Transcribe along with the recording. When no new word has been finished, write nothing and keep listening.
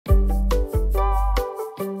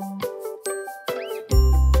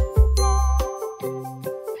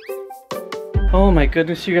Oh my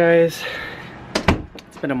goodness, you guys.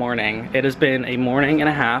 It's been a morning. It has been a morning and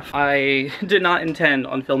a half. I did not intend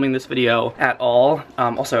on filming this video at all.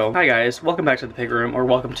 Also, hi guys, welcome back to the pig room, or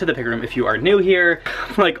welcome to the pig room if you are new here.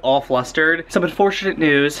 I'm like all flustered. Some unfortunate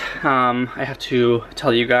news I have to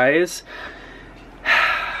tell you guys.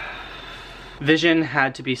 Vision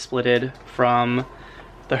had to be splitted from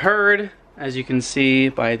the herd, as you can see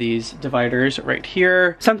by these dividers right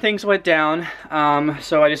here. Some things went down,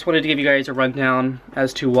 so I just wanted to give you guys a rundown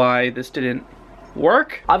as to why this didn't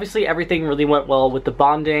work. Obviously everything really went well with the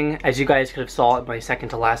bonding, as you guys could have saw in my second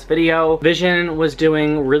to last video. Vision was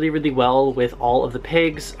doing really well with all of the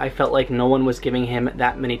pigs. I felt like no one was giving him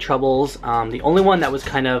that many troubles. The only one that was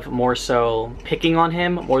kind of more so picking on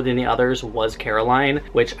him more than the others was Caroline,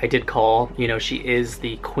 which I did call. You know, she is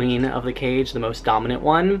the queen of the cage, the most dominant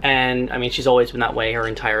one, and I mean she's always been that way her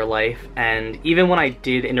entire life. And even when I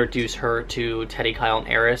did introduce her to Teddy, Kyle, and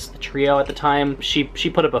Eris, the trio at the time, she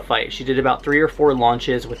put up a fight. She did about 3 or 4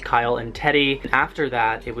 launches with Kyle and Teddy. And after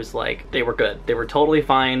that, it was like they were good. They were totally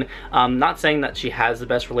fine. Not saying that she has the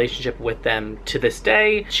best relationship with them to this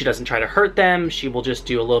day. She doesn't try to hurt them. She will just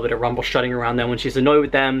do a little bit of rumble strutting around them when she's annoyed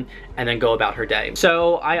with them and then go about her day.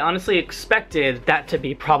 So I honestly expected that to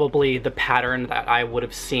be probably the pattern that I would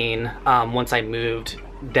have seen once I moved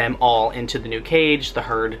them all into the new cage, the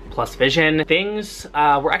herd plus Vision. Things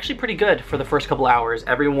were actually pretty good for the first couple hours.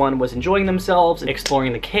 Everyone was enjoying themselves,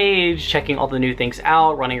 exploring the cage, checking all the new things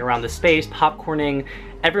out, running around the space, popcorning.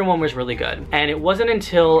 Everyone was really good. And it wasn't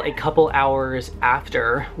until a couple hours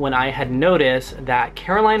after when I had noticed that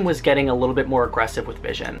Caroline was getting a little bit more aggressive with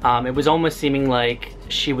Vision. It was almost seeming like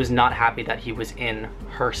she was not happy that he was in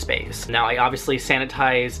her space. Now I obviously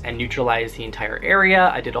sanitized and neutralized the entire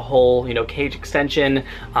area. I did a whole, you know, cage extension,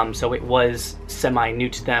 so it was semi new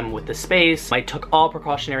to them with the space. I took all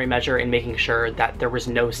precautionary measure in making sure that there was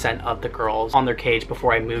no scent of the girls on their cage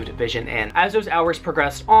before I moved Vision in. As those hours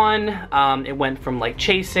progressed on, it went from like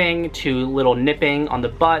chasing to little nipping on the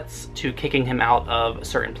butts to kicking him out of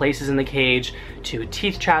certain places in the cage to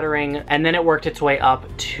teeth chattering, and then it worked its way up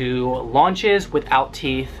to launches without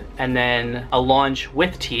teeth, and then a launch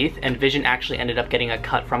with teeth, and Vision actually ended up getting a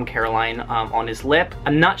cut from Caroline on his lip.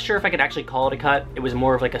 I'm not sure if I could actually call it a cut. It was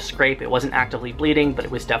more of like a scrape. It wasn't actively bleeding, but it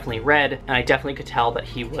was definitely red, and I definitely could tell that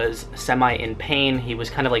he was semi in pain. He was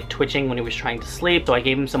kind of like twitching when he was trying to sleep, so I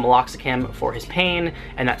gave him some meloxicam for his pain,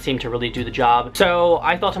 and that seemed to really do the job. So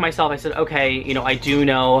I thought to myself, I said, okay, you know, I do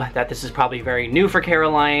know that this is probably very new for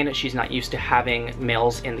Caroline. She's not used to having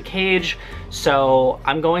males in the cage, so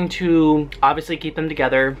I'm going to obviously keep them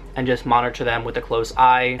together and just monitor them with a close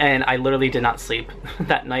eye. And I literally did not sleep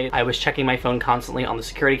that night. I was checking my phone constantly on the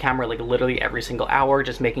security camera, like literally every single hour,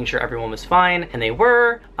 just making sure everyone was fine, and they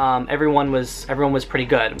were. Everyone was pretty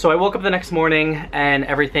good. So I woke up the next morning and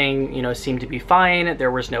everything, you know, seemed to be fine.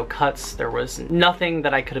 There was no cuts. There was nothing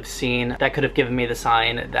that I could have seen that could have given me the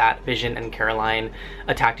sign that Vision and Caroline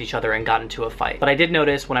attacked each other and got into a fight. But I did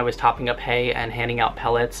notice when I was topping up hay and handing out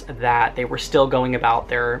pellets that they were still going about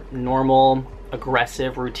their normal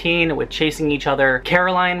aggressive routine with chasing each other.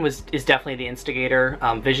 Caroline is definitely the instigator.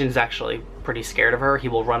 Vision's actually pretty scared of her. He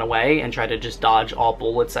will run away and try to just dodge all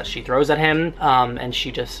bullets that she throws at him, and she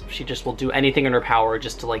just will do anything in her power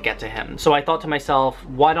just to like get to him. So I thought to myself,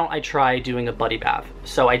 why don't I try doing a buddy bath?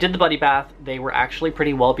 So I did the buddy bath. They were actually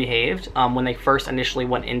pretty well behaved. When they first initially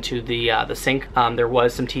went into the sink, there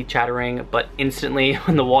was some teeth chattering, but instantly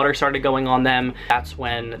when the water started going on them, that's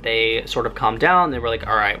when they sort of calmed down. They were like,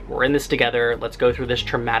 all right, we're in this together. Let's go through this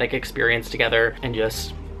traumatic experience together and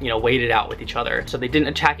just, you know, wait it out with each other. So they didn't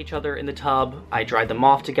attack each other in the tub. I dried them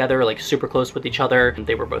off together, like super close with each other.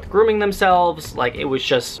 They were both grooming themselves. Like it was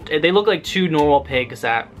just, they looked like two normal pigs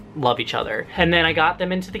that love each other. And then I got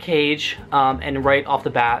them into the cage, and right off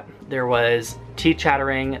the bat, there was teeth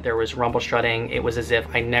chattering, there was rumble strutting. It was as if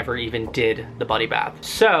I never even did the buddy bath.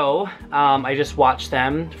 So I just watched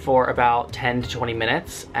them for about 10 to 20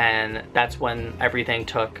 minutes, and that's when everything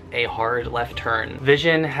took a hard left turn.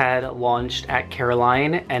 Vision had launched at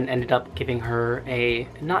Caroline and ended up giving her a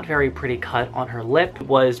not very pretty cut on her lip. It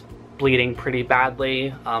was bleeding pretty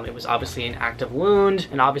badly. It was obviously an active wound,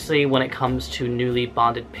 and obviously when it comes to newly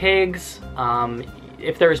bonded pigs,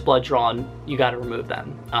 if there's blood drawn, you gotta remove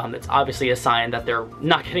them. It's obviously a sign that they're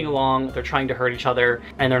not getting along, they're trying to hurt each other,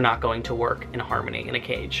 and they're not going to work in harmony in a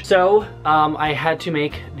cage. So I had to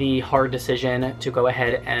make the hard decision to go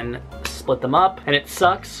ahead and split them up, and it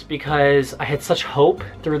sucks because I had such hope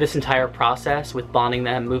through this entire process with bonding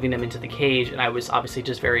them, moving them into the cage, and I was obviously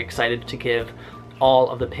just very excited to give all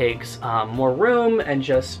of the pigs more room and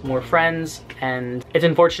just more friends. And it's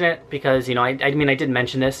unfortunate because, you know, I mean, I did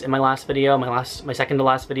mention this in my last video, my second to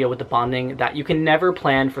last video with the bonding, that you can never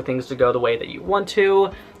plan for things to go the way that you want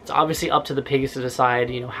to. It's obviously up to the pigs to decide,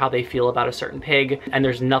 you know, how they feel about a certain pig, and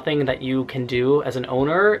there's nothing that you can do as an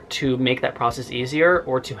owner to make that process easier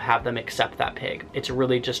or to have them accept that pig. It's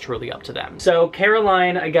really just truly up to them. So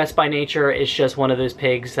Caroline, I guess by nature, is just one of those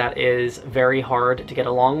pigs that is very hard to get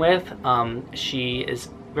along with. She is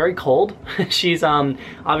very cold. She's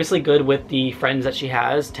obviously good with the friends that she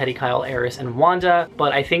has, Teddy, Kyle, Eris, and Wanda,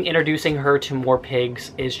 but I think introducing her to more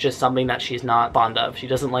pigs is just something that she's not fond of. She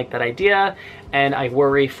doesn't like that idea, and I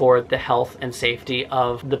worry for the health and safety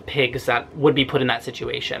of the pigs that would be put in that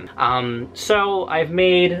situation. So I've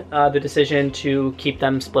made the decision to keep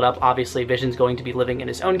them split up. Obviously, Vision's going to be living in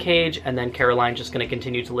his own cage, and then Caroline's just going to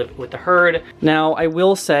continue to live with the herd. Now, I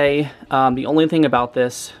will say the only thing about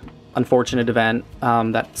this unfortunate event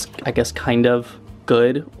that's, I guess, kind of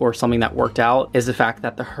good or something that worked out is the fact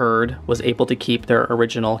that the herd was able to keep their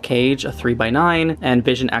original cage, a 3x9, and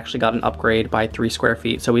Vision actually got an upgrade by 3 square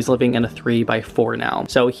feet. So he's living in a 3x4 now.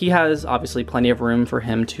 So he has obviously plenty of room for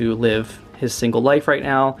him to live his single life right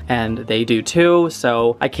now, and they do too.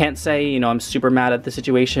 So I can't say, you know, I'm super mad at the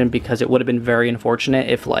situation, because it would have been very unfortunate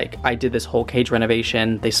if, like, I did this whole cage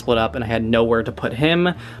renovation, they split up, and I had nowhere to put him.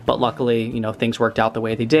 But luckily, you know, things worked out the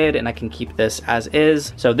way they did, and I can keep this as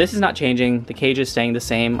is. So this is not changing. The cage is staying the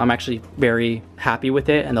same. I'm actually very happy with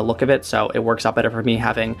it and the look of it, so it works out better for me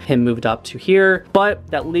having him moved up to here. But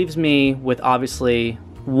that leaves me with, obviously,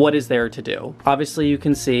 what is there to do? Obviously, you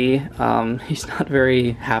can see he's not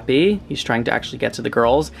very happy. He's trying to actually get to the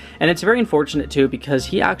girls, and it's very unfortunate too, because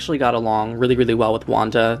he actually got along really, really well with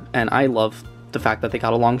Wanda, and I love the fact that they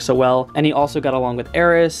got along so well. And he also got along with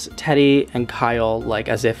Eris, Teddy, and Kyle, like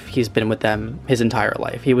as if he's been with them his entire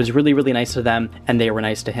life. He was really, really nice to them, and they were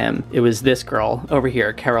nice to him. It was this girl over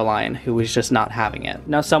here, Caroline, who was just not having it.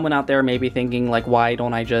 Now, someone out there may be thinking, like, why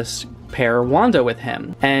don't I just pair Wanda with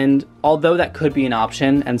him? And although that could be an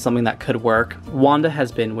option and something that could work, Wanda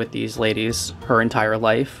has been with these ladies her entire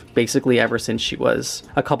life, basically ever since she was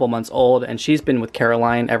a couple months old, and she's been with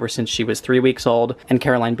Caroline ever since she was 3 weeks old, and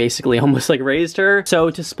Caroline basically almost like raised her. So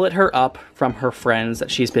to split her up from her friends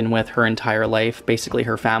that she's been with her entire life, basically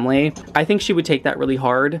her family, I think she would take that really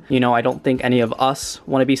hard. You know, I don't think any of us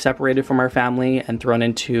want to be separated from our family and thrown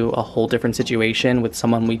into a whole different situation with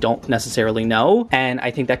someone we don't necessarily know, and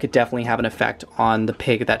I think that could definitely have an effect on the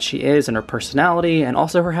pig that she is and her personality, and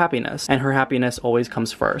also her happiness. And her happiness always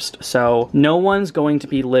comes first. So no one's going to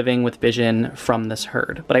be living with Vision from this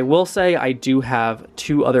herd. But I will say I do have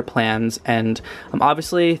 2 other plans, and I'm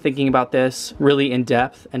obviously thinking about this really in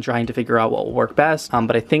depth and trying to figure out what will work best,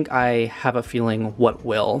 but I think I have a feeling what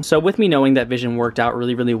will. So with me knowing that Vision worked out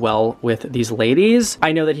really, really well with these ladies,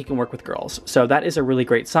 I know that he can work with girls. So that is a really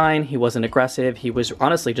great sign. He wasn't aggressive. He was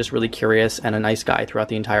honestly just really curious and a nice guy throughout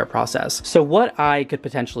the entire process. So what I could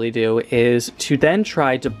potentially do is to then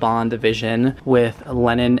try to bond Vision with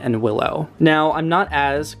Lennon and Willow. Now, I'm not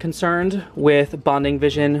as concerned with bonding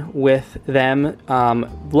Vision with them.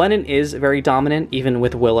 Lennon is very dominant, even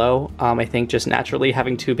with Willow. I think just naturally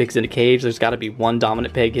having 2 pigs in a cage, there's got to be one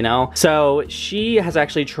dominant pig, you know? So she has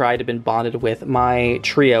actually tried to been bonded with my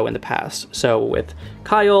trio in the past. So with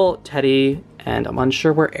Kyle, Teddy, and I'm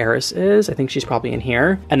unsure where Eris is. I think she's probably in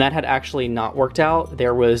here. And that had actually not worked out.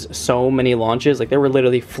 There was so many launches, like they were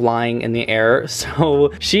literally flying in the air.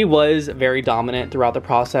 So she was very dominant throughout the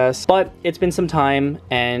process, but it's been some time,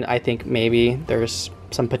 and I think maybe there's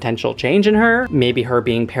some potential change in her. Maybe her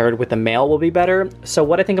being paired with a male will be better. So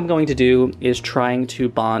what I think I'm going to do is trying to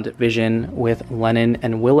bond Vision with Lennon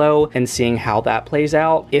and Willow and seeing how that plays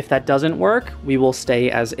out. If that doesn't work, we will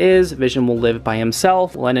stay as is. Vision will live by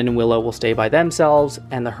himself, Lennon and Willow will stay by themselves,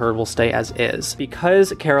 and the herd will stay as is.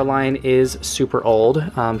 Because Caroline is super old,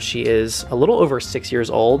 she is a little over 6 years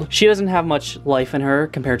old, she doesn't have much life in her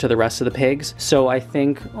compared to the rest of the pigs. So I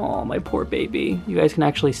think, oh, my poor baby, you guys can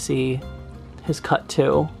actually see his cut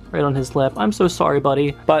too, right on his lip. I'm so sorry,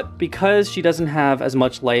 buddy. But because she doesn't have as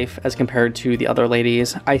much life as compared to the other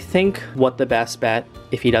ladies, I think what the best bet,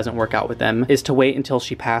 if he doesn't work out with them, is to wait until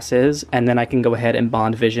she passes, and then I can go ahead and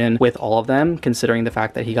bond Vision with all of them, considering the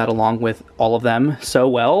fact that he got along with all of them so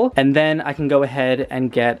well. And then I can go ahead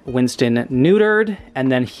and get Winston neutered,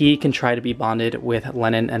 and then he can try to be bonded with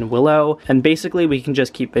Lennon and Willow. And basically we can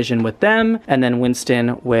just keep Vision with them, and then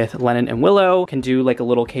Winston with Lennon and Willow can do like a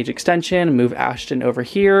little cage extension, move Ashton over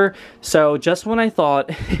here. So just when I thought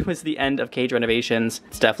it was the end of cage renovations,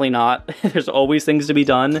 it's definitely not. There's always things to be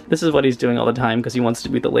done. This is what he's doing all the time because he wants to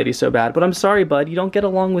be the lady so bad. But I'm sorry, bud, you don't get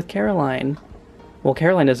along with Caroline. Well,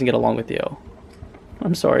 Caroline doesn't get along with you.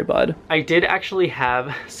 I'm sorry, bud. I did actually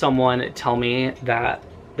have someone tell me that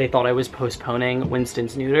they thought I was postponing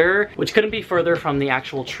Winston's neuter, which couldn't be further from the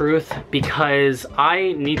actual truth, because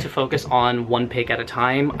I need to focus on one pig at a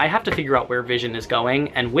time. I have to figure out where Vision is going,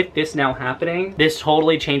 and with this now happening, this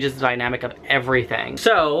totally changes the dynamic of everything.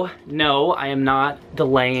 So, no, I am not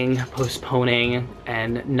delaying, postponing,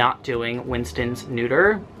 and not doing Winston's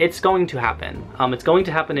neuter. It's going to happen. It's going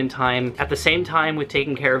to happen in time, at the same time with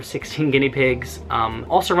taking care of 16 guinea pigs,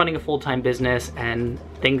 also running a full-time business, and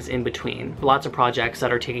things in between. Lots of projects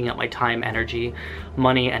that are taking up my time, energy,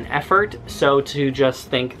 money, and effort. So to just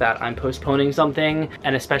think that I'm postponing something,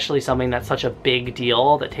 and especially something that's such a big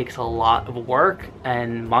deal that takes a lot of work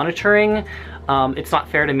and monitoring, it's not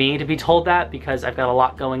fair to me to be told that, because I've got a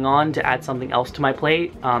lot going on to add something else to my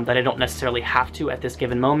plate that I don't necessarily have to at this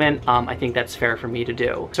given moment. I think that's fair for me to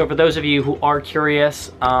do. So for those of you who are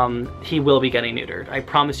curious, he will be getting neutered. I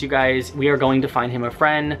promise you guys, we are going to find him a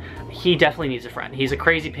friend. He definitely needs a friend. He's a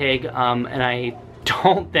crazy pig, and I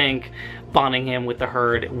don't think bonding him with the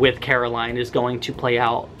herd with Caroline is going to play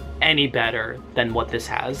out any better than what this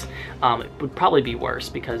has. It would probably be worse,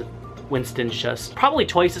 because Winston's just probably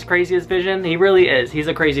twice as crazy as Vision. He really is. He's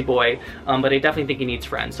a crazy boy, but I definitely think he needs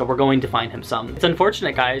friends, so we're going to find him some. It's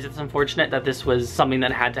unfortunate, guys. It's unfortunate that this was something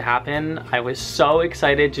that had to happen. I was so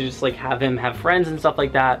excited to just like have him have friends and stuff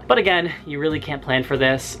like that. But again, you really can't plan for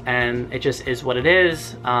this, and it just is what it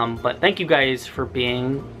is. But thank you guys for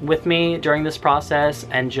being with me during this process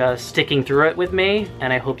and just sticking through it with me.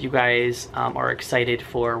 And I hope you guys are excited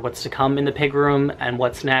for what's to come in the pig room and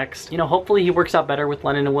what's next. You know, hopefully he works out better with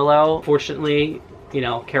Lennon and Willow. Fortunately, you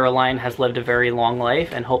know, Caroline has lived a very long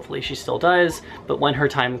life, and hopefully she still does. But when her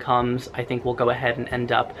time comes, I think we'll go ahead and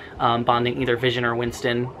end up bonding either Vision or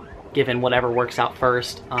Winston, given whatever works out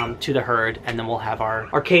first, to the herd, and then we'll have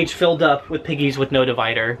our cage filled up with piggies with no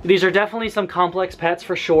divider. These are definitely some complex pets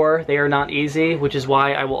for sure. They are not easy, which is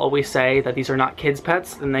why I will always say that these are not kids'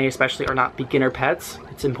 pets, and they especially are not beginner pets.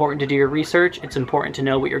 It's important to do your research. It's important to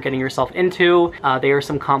know what you're getting yourself into. They are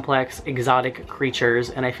some complex, exotic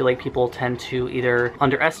creatures, and I feel like people tend to either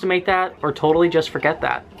underestimate that or totally just forget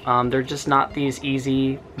that. They're just not these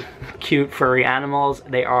easy, cute, furry animals.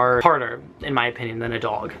 They are harder, in my opinion, than a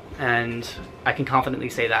dog. And I can confidently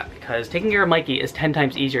say that because taking care of Mikey is 10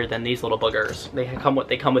 times easier than these little boogers. They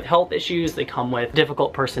come with health issues, they come with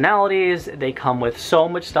difficult personalities, they come with so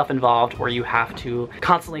much stuff involved where you have to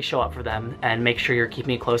constantly show up for them and make sure you're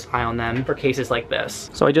keeping a close eye on them for cases like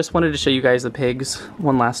this. So I just wanted to show you guys the pigs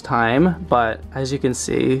one last time, but as you can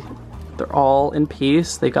see, they're all in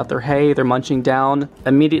peace. They got their hay, they're munching down.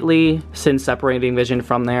 Immediately since separating Vision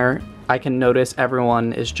from there, I can notice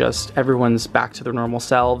everyone's back to their normal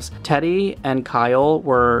selves. Teddy and Kyle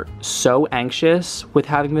were so anxious with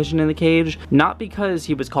having Vision in the cage, not because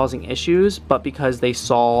he was causing issues, but because they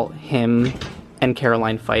saw him and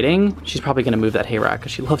Caroline fighting. She's probably gonna move that hay rack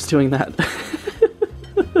because she loves doing that.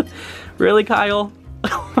 Really, Kyle?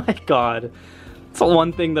 Oh my God. It's the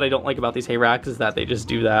one thing that I don't like about these hay racks is that they just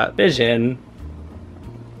do that. Vision.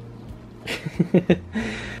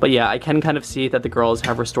 But yeah, I can kind of see that the girls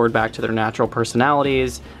have restored back to their natural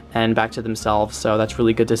personalities and back to themselves, so that's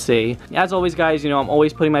really good to see. As always, guys, you know, I'm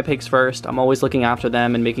always putting my pigs first. I'm always looking after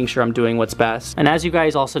them and making sure I'm doing what's best. And as you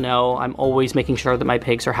guys also know, I'm always making sure that my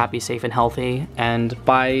pigs are happy, safe, and healthy. And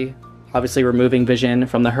by obviously removing Vision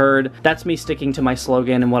from the herd, that's me sticking to my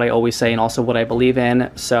slogan and what I always say and also what I believe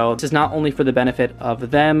in. So this is not only for the benefit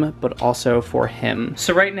of them, but also for him.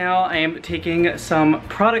 So right now I am taking some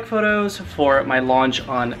product photos for my launch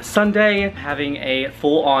on Sunday, having a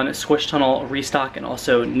full-on Squish Tunnel restock and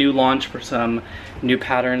also new launch for some new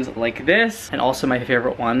patterns like this, and also my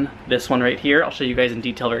favorite one, this one right here. I'll show you guys in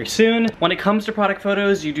detail very soon. When it comes to product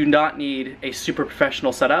photos, you do not need a super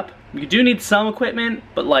professional setup. You do need some equipment,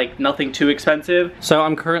 but like nothing too expensive. So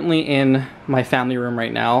I'm currently in my family room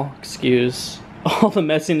right now. Excuse all the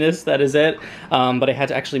messiness that is it, but I had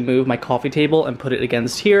to actually move my coffee table and put it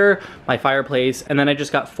against here, my fireplace, and then I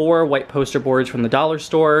just got 4 white poster boards from the dollar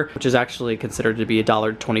store, which is actually considered to be a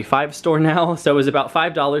 $1.25 store now, so it was about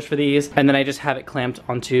 $5 for these, and then I just have it clamped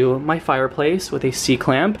onto my fireplace with a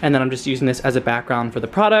C-clamp, and then I'm just using this as a background for the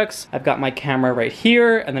products. I've got my camera right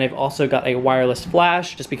here, and then I've also got a wireless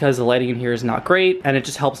flash, just because the lighting in here is not great, and it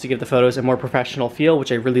just helps to give the photos a more professional feel,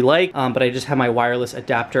 which I really like, but I just have my wireless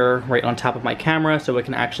adapter right on top of my camera, so it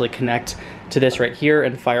can actually connect to this right here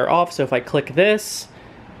and fire off. So if I click this,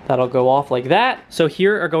 That'll go off like that. So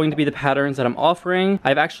here are going to be the patterns that I'm offering.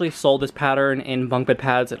 I've actually sold this pattern in bunk bed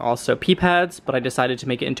pads and also pee pads, but I decided to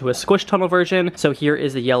make it into a squish tunnel version. So here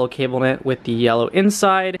is the yellow cable knit with the yellow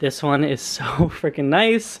inside. This one is so freaking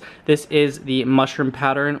nice. This is the mushroom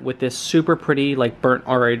pattern with this super pretty like burnt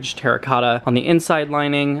orange terracotta on the inside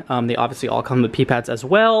lining. They obviously all come with pee pads as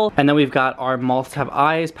well. And then we've got our moths have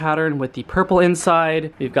eyes pattern with the purple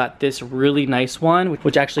inside. We've got this really nice one,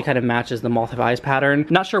 which actually kind of matches the moth have eyes pattern.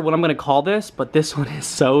 Not sure what I'm gonna call this, but this one is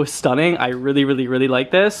so stunning. I really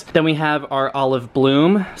like this. Then we have our olive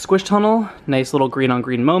bloom squish tunnel. Nice little green on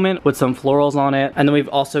green moment with some florals on it. And then we've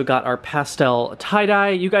also got our pastel tie-dye.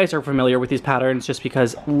 You guys are familiar with these patterns just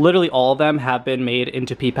because literally all of them have been made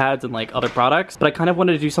into pee pads and like other products. But I kind of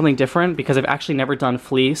wanted to do something different because I've actually never done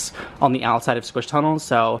fleece on the outside of squish tunnels.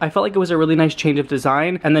 So I felt like it was a really nice change of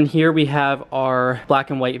design. And then here we have our black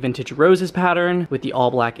and white vintage roses pattern with the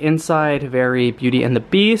all black inside. Very Beauty and the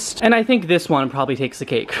Beast. And I think this one probably takes the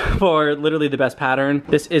cake for literally the best pattern.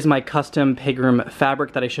 This is my custom pig room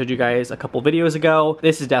fabric that I showed you guys a couple videos ago.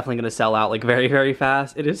 This is definitely gonna sell out like very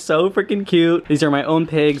fast. It is so freaking cute. These are my own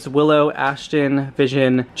pigs, Willow, Ashton,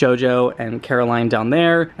 Vision, Jojo, and Caroline down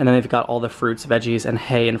there. And then they've got all the fruits, veggies, and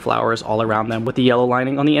hay and flowers all around them with the yellow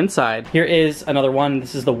lining on the inside. Here is another one.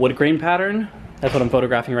 This is the wood grain pattern. That's what I'm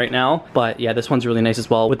photographing right now. But yeah, this one's really nice as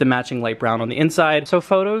well with the matching light brown on the inside. So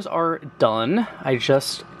photos are done. I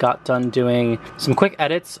just got done doing some quick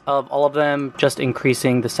edits of all of them, just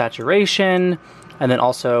increasing the saturation. And then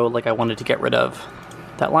also like I wanted to get rid of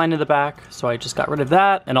that line in the back, so I just got rid of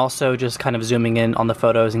that, and also just kind of zooming in on the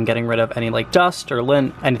photos and getting rid of any like dust or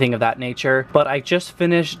lint, anything of that nature. But I just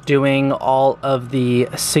finished doing all of the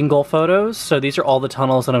single photos, so these are all the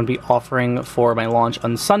tunnels that I'm gonna be offering for my launch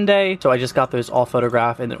on Sunday. So I just got those all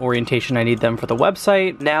photographed in the orientation I need them for the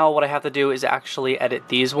website. Now what I have to do is actually edit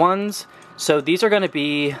these ones. So these are gonna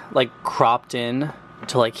be like cropped in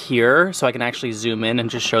to like here, so I can actually zoom in and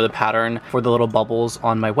just show the pattern for the little bubbles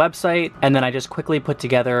on my website. And then I just quickly put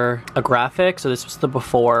together a graphic. So this was the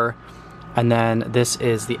before, and then this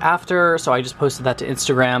is the after. So I just posted that to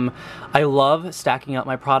Instagram. I love stacking up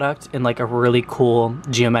my product in like a really cool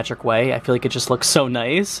geometric way. I feel like it just looks so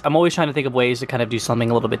nice. I'm always trying to think of ways to kind of do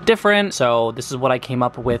something a little bit different. So this is what I came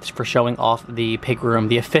up with for showing off the pig room,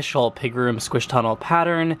 the official pig room squish tunnel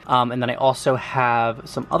pattern. And then I also have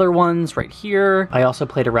some other ones right here. I also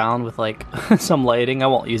played around with like some lighting. I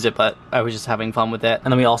won't use it, but I was just having fun with it.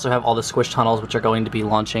 And then we also have all the squish tunnels, which are going to be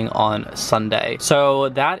launching on Sunday. So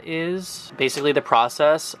that is basically the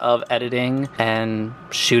process of editing and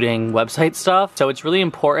shooting website stuff. So it's really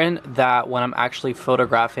important that when I'm actually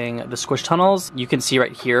photographing the squish tunnels, you can see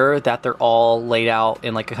right here that they're all laid out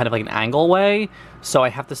in like a kind of like an angle way. So I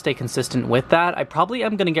have to stay consistent with that. I probably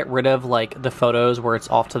am gonna get rid of like the photos where it's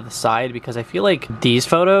off to the side, because I feel like these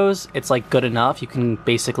photos, it's like good enough. You can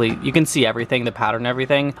basically, you can see everything, the pattern,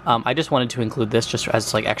 everything. I just wanted to include this just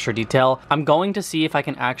as like extra detail. I'm going to see if I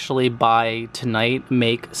can actually by tonight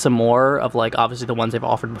make some more of like obviously the ones I've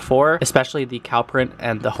offered before, especially the cow print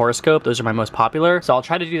and the horoscope. Those are my most popular. So I'll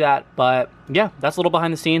try to do that. But yeah, that's a little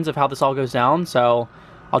behind the scenes of how this all goes down. So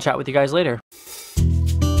I'll chat with you guys later.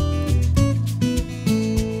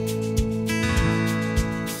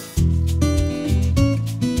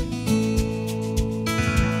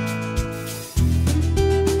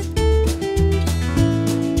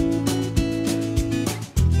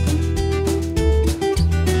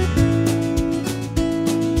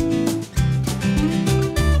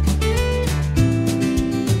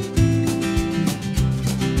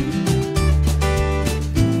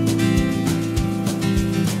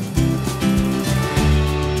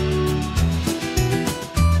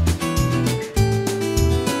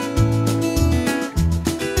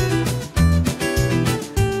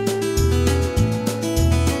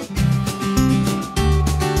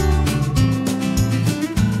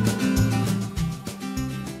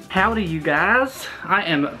 Howdy you guys, I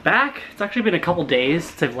am back. It's actually been a couple days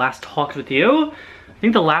since I've last talked with you. I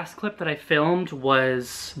think the last clip that I filmed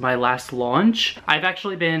was my last launch. I've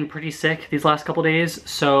actually been pretty sick these last couple days,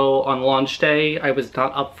 so on launch day I was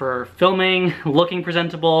not up for filming, looking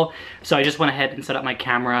presentable, so I just went ahead and set up my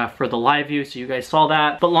camera for the live view, so you guys saw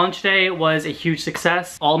that. But launch day was a huge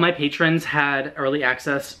success. All my patrons had early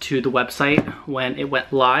access to the website when it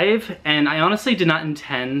went live, and I honestly did not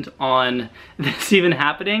intend on this even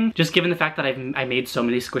happening, just given the fact that I made so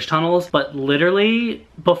many squish tunnels. But literally,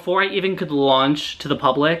 before I even could launch to the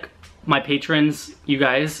public, my patrons, you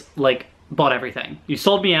guys, like bought everything. You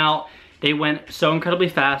sold me out. They went so incredibly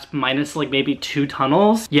fast, minus like maybe 2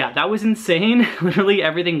 tunnels. Yeah, that was insane. Literally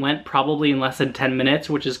everything went probably in less than 10 minutes,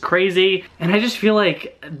 which is crazy. And I just feel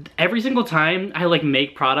like every single time I like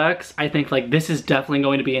make products, I think like this is definitely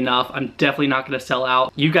going to be enough. I'm definitely not gonna sell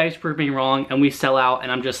out. You guys prove me wrong and we sell out,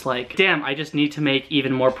 and I'm just like, damn, I just need to make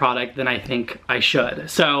even more product than I think I should.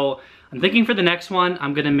 So I'm thinking for the next one,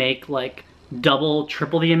 I'm gonna make like double,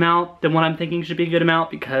 triple the amount than what I'm thinking should be a good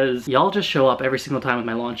amount, because y'all just show up every single time with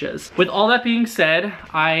my launches. With all that being said,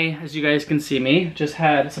 I, as you guys can see me, just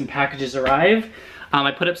had some packages arrive.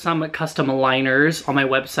 I put up some custom liners on my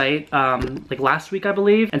website like last week, I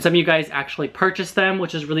believe, and some of you guys actually purchased them,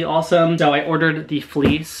 which is really awesome. So I ordered the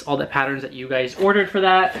fleece, all the patterns that you guys ordered for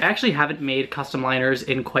that. I actually haven't made custom liners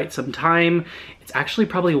in quite some time. It's actually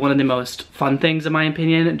probably one of the most fun things in my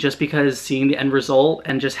opinion, just because seeing the end result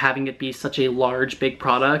and just having it be such a large, big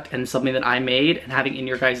product and something that I made and having in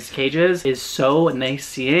your guys' cages is so nice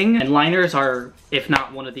seeing. And liners are, if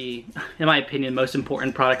not one of the, in my opinion, most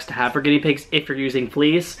important products to have for guinea pigs if you're using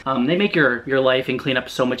fleece. They make your life and cleanup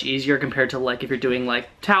so much easier compared to like if you're doing like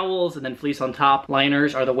towels and then fleece on top.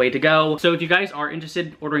 Liners are the way to go. So if you guys are interested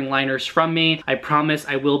in ordering liners from me, I promise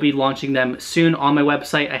I will be launching them soon on my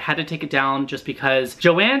website. I had to take it down just because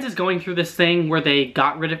Joann's is going through this thing where they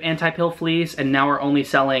got rid of anti-pill fleece and now are only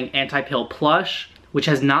selling anti-pill plush, which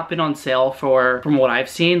has not been on sale for, from what I've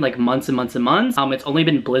seen, like months and months and months. It's only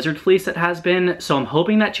been blizzard fleece that has been, so I'm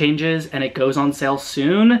hoping that changes and it goes on sale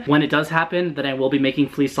soon. When it does happen, then I will be making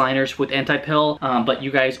fleece liners with anti-pill, but you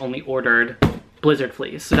guys only ordered blizzard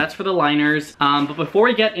fleece. So that's for the liners. But before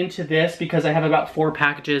we get into this, because I have about 4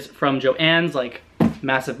 packages from Joann's, like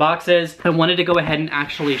massive boxes, I wanted to go ahead and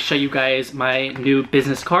actually show you guys my new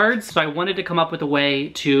business cards. So I wanted to come up with a way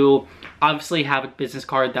to obviously have a business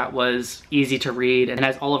card that was easy to read and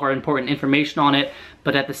has all of our important information on it,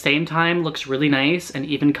 but at the same time looks really nice and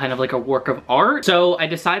even kind of like a work of art. So I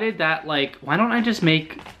decided that like, why don't I just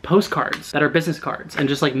make postcards that are business cards and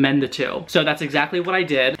just like mend the two? So that's exactly what I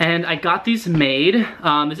did. And I got these made.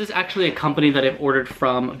 This is actually a company that I've ordered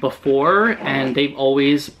from before, and they've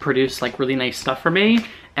always produced like really nice stuff for me.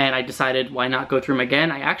 And I decided why not go through them again.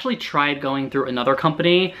 I actually tried going through another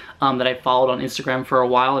company that I followed on Instagram for a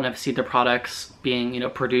while, and I've seen their products being, you know,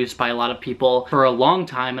 produced by a lot of people for a long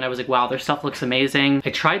time, and I was like, wow, their stuff looks amazing.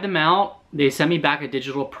 I tried them out. They sent me back a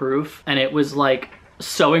digital proof, and it was like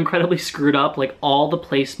so incredibly screwed up. Like all the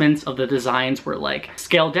placements of the designs were like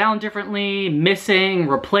scaled down differently, missing,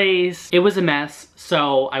 replaced. It was a mess.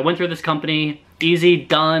 So I went through this company, easy,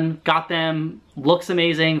 done, got them, looks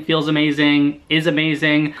amazing, feels amazing, is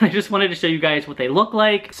amazing. I just wanted to show you guys what they look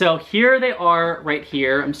like. So here they are right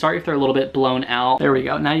here. I'm sorry if they're a little bit blown out. There we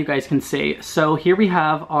go, now you guys can see. So here we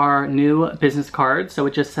have our new business card. So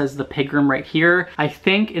it just says the pig room right here. I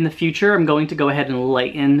think in the future, I'm going to go ahead and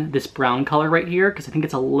lighten this brown color right here because I think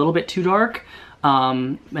it's a little bit too dark.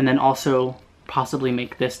 And then also possibly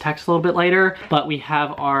make this text a little bit lighter. But we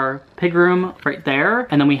have our pig room right there,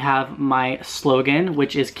 and then we have my slogan,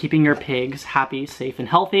 which is keeping your pigs happy, safe, and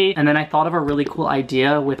healthy. And then I thought of a really cool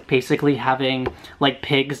idea with basically having like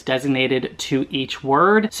pigs designated to each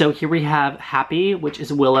word. So here we have happy, which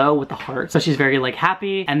is Willow with the heart, so she's very like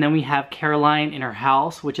happy. And then we have Caroline in her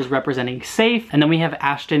house, which is representing safe. And then we have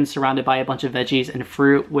Ashton surrounded by a bunch of veggies and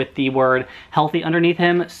fruit with the word healthy underneath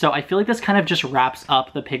him. So I feel like this kind of just wraps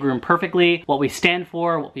up the pig room perfectly, what we stand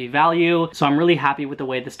for, what we value. So I'm really happy with the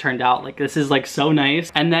way this turned out. Like this is like so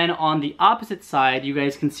nice. And then on the opposite side, you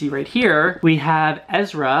guys can see right here, we have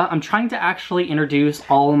Ezra. I'm trying to actually introduce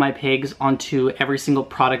all of my pigs onto every single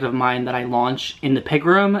product of mine that I launch in the pig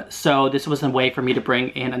room. So this was a way for me to bring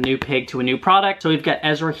in a new pig to a new product. So we've got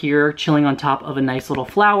Ezra here chilling on top of a nice little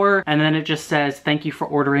flower. And then it just says, thank you for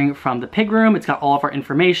ordering from the pig room. It's got all of our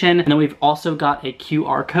information. And then we've also got a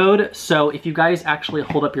QR code. So if you guys actually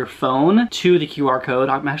hold up your phone to the QR code,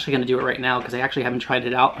 I'm actually gonna do it right now because I actually haven't tried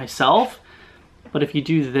it out myself. But if you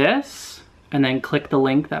do this and then click the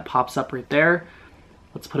link that pops up right there,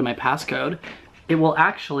 let's put in my passcode, it will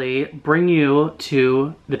actually bring you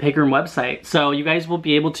to the pig room website. So you guys will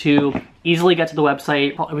be able to easily get to the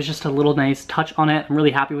website. It was just a little nice touch on it. I'm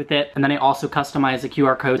really happy with it. And then I also customized the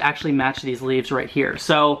QR code to actually match these leaves right here.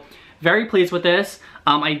 So very pleased with this.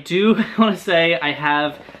 I do want to say I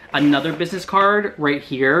have another business card right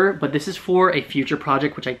here, but this is for a future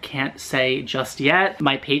project, which I can't say just yet.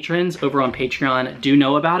 My patrons over on Patreon do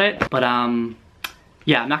know about it, but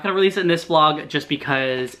yeah, I'm not gonna release it in this vlog just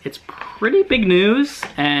because it's pretty big news,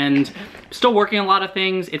 and Still working on a lot of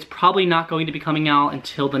things. It's probably not going to be coming out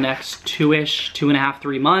until the next 2.5,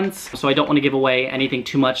 3 months. So I don't want to give away anything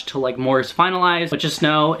too much till like more is finalized, but just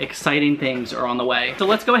know exciting things are on the way. So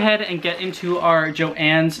let's go ahead and get into our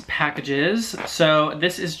Joann's packages. So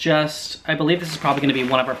this is just, I believe this is probably gonna be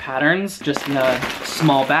one of our patterns, just in a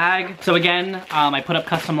small bag. So again, I put up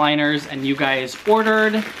custom liners and you guys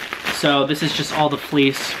ordered. So this is just all the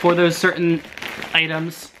fleece for those certain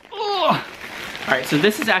items. Ugh. All right, so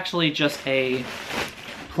this is actually just a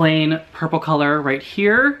plain purple color right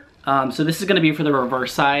here. So this is gonna be for the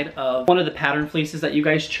reverse side of one of the pattern fleeces that you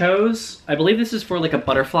guys chose. I believe this is for like a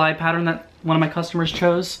butterfly pattern that one of my customers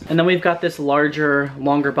chose. And then we've got this larger,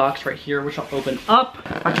 longer box right here, which I'll open up.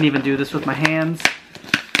 I can even do this with my hands.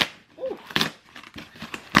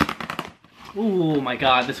 Oh my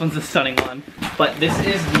God, this one's a stunning one. But this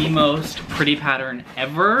is the most pretty pattern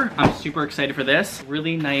ever. I'm super excited for this.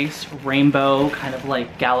 Really nice rainbow, kind of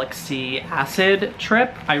like galaxy acid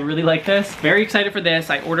trip. I really like this. Very excited for this.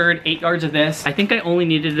 I ordered 8 yards of this. I think I only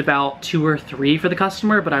needed about 2 or 3 for the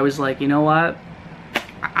customer, but I was like, you know what?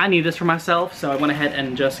 I need this for myself, so I went ahead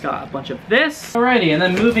and just got a bunch of this. Alrighty, and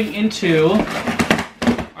then moving into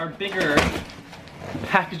our bigger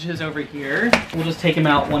packages over here. We'll just take them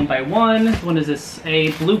out one by one. One is this,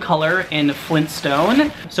 a blue color in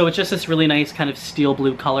Flintstone. So it's just this really nice kind of steel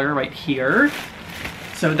blue color right here.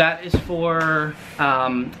 So that is for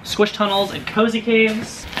Squish Tunnels and Cozy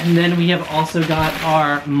Caves. And then we have also got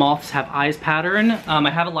our Moths Have Eyes pattern. I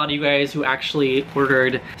have a lot of you guys who actually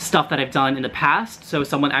ordered stuff that I've done in the past. So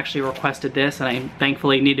someone actually requested this and I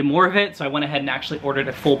thankfully needed more of it. So I went ahead and actually ordered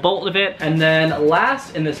a full bolt of it. And then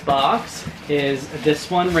last in this box is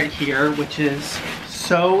this one right here, which is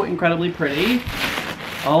so incredibly pretty.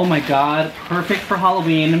 Oh my God, perfect for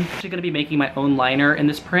Halloween. I'm actually gonna be making my own liner in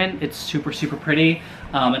this print. It's super, super pretty.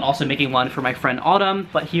 And also making one for my friend Autumn.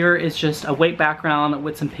 But here is just a white background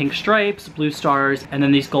with some pink stripes, blue stars, and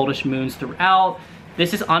then these goldish moons throughout.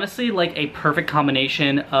 This is honestly like a perfect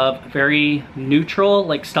combination of very neutral,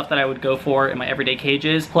 like stuff that I would go for in my everyday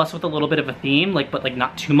cages, plus with a little bit of a theme, but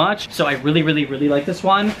not too much. So I really, really, really like this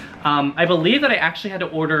one. I believe that I actually had to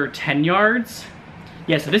order 10 yards.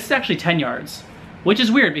 Yeah, so this is actually 10 yards. Which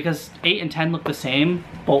is weird because 8 and 10 look the same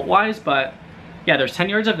bolt-wise, but yeah, there's 10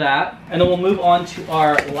 yards of that. And then we'll move on to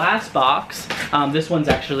our last box. This one's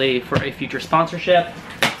actually for a future sponsorship.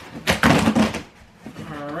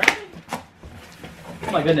 All right.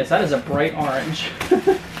 Oh my goodness, that is a bright orange.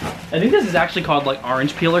 I think this is actually called like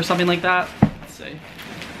orange peel or something like that. Let's see.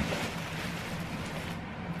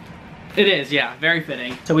 It is, yeah, very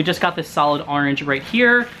fitting. So we just got this solid orange right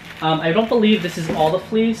here. I don't believe this is all the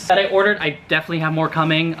fleece that I ordered. I definitely have more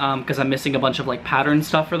coming because I'm missing a bunch of like pattern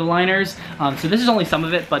stuff for the liners. So this is only some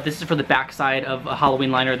of it, but this is for the back side of a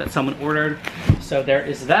Halloween liner that someone ordered. So there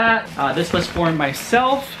is that. This was for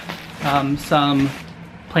myself. Some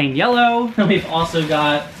plain yellow. And we've also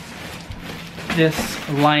got this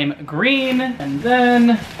lime green. And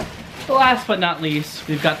then last but not least,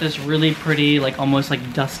 we've got this really pretty, like almost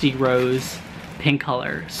like dusty rose pink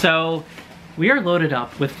color. So we are loaded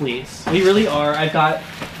up with fleece. We really are. I've got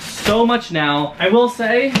so much now. I will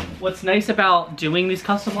say, what's nice about doing these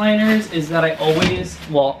custom liners is that I always,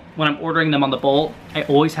 well, when I'm ordering them on the bolt, I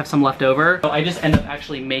always have some left over. So I just end up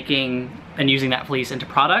actually making and using that fleece into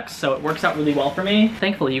products. So it works out really well for me.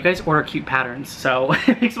 Thankfully, you guys order cute patterns. So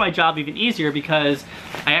it makes my job even easier because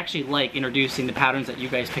I actually like introducing the patterns that you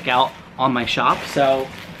guys pick out on my shop. So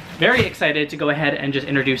very excited to go ahead and just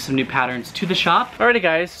introduce some new patterns to the shop. Alrighty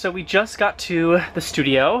guys, so we just got to the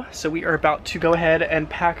studio. So we are about to go ahead and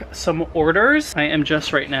pack some orders. I am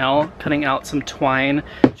just right now cutting out some twine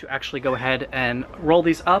to actually go ahead and roll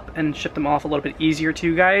these up and ship them off a little bit easier to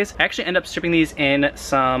you guys. I actually end up shipping these in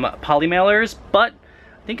some poly mailers, but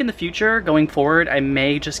I think in the future, going forward, I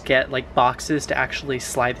may just get like boxes to actually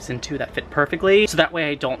slide this into that fit perfectly. So that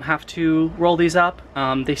way I don't have to roll these up.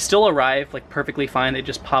 They still arrive like perfectly fine. They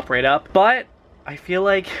just pop right up. But I feel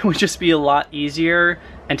like it would just be a lot easier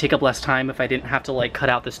and take up less time if I didn't have to like cut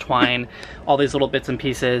out this twine, all these little bits and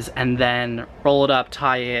pieces, and then roll it up,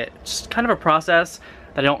 tie it. Just kind of a process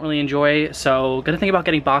that I don't really enjoy. So gonna think about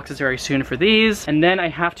getting boxes very soon for these. And then I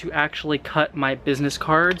have to actually cut my business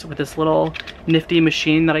cards with this little nifty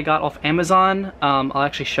machine that I got off Amazon. I'll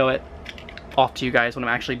actually show it off to you guys when I'm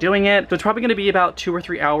actually doing it. So it's probably gonna be about 2 or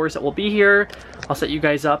 3 hours that we'll be here. I'll set you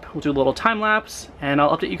guys up, we'll do a little time lapse, and I'll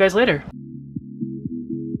update you guys later.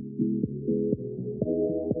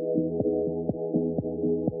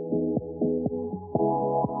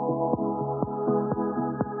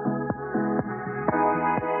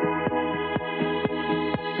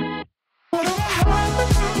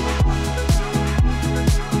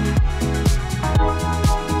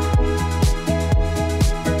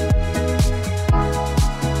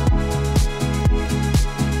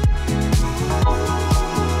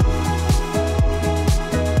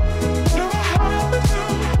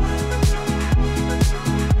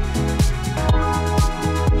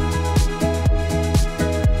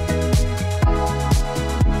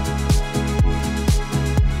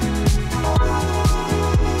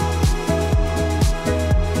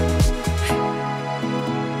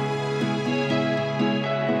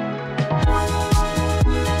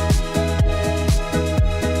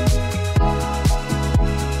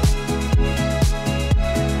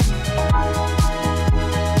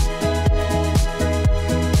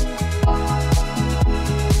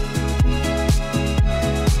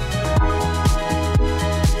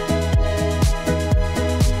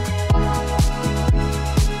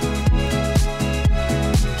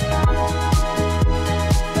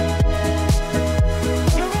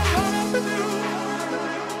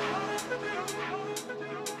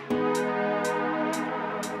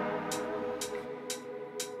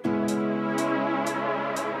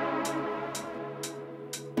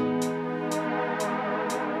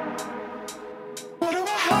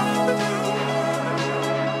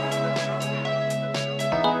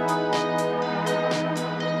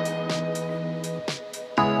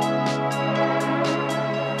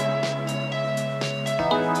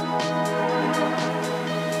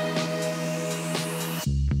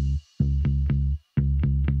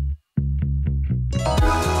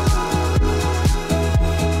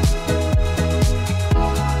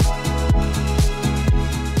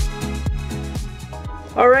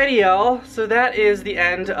 Alrighty y'all, so that is the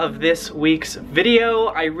end of this week's video.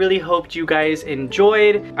 I really hoped you guys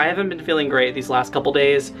enjoyed. I haven't been feeling great these last couple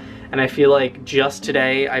days, and I feel like just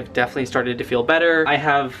today I've definitely started to feel better. I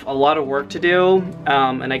have a lot of work to do,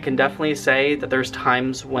 and I can definitely say that there's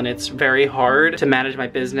times when it's very hard to manage my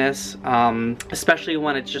business, especially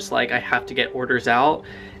when it's just like I have to get orders out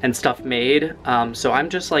and stuff made. So I'm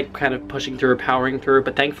just like kind of pushing through, powering through,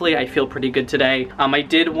 but thankfully I feel pretty good today. I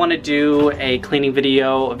did want to do a cleaning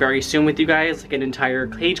video very soon with you guys, like an entire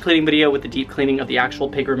cage cleaning video with the deep cleaning of the actual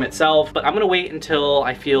pig room itself, but I'm gonna wait until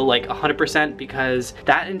I feel like 100% because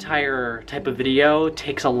that entire type of video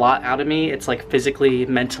takes a lot out of me. It's like physically,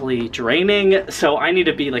 mentally draining, so I need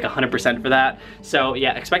to be like 100% for that. So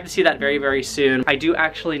yeah, expect to see that very, very soon. I do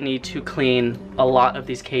actually need to clean a lot of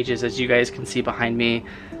these cages, as you guys can see behind me.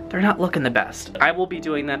 They're not looking the best. I will be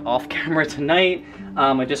doing that off camera tonight.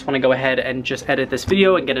 I just want to go ahead and just edit this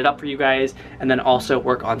video and get it up for you guys, and then also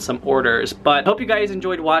work on some orders. But hope you guys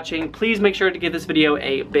enjoyed watching. Please make sure to give this video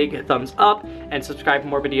a big thumbs up and subscribe for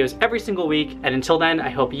more videos every single week. And until then, I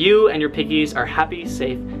hope you and your piggies are happy,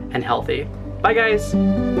 safe, and healthy. Bye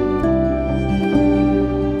guys.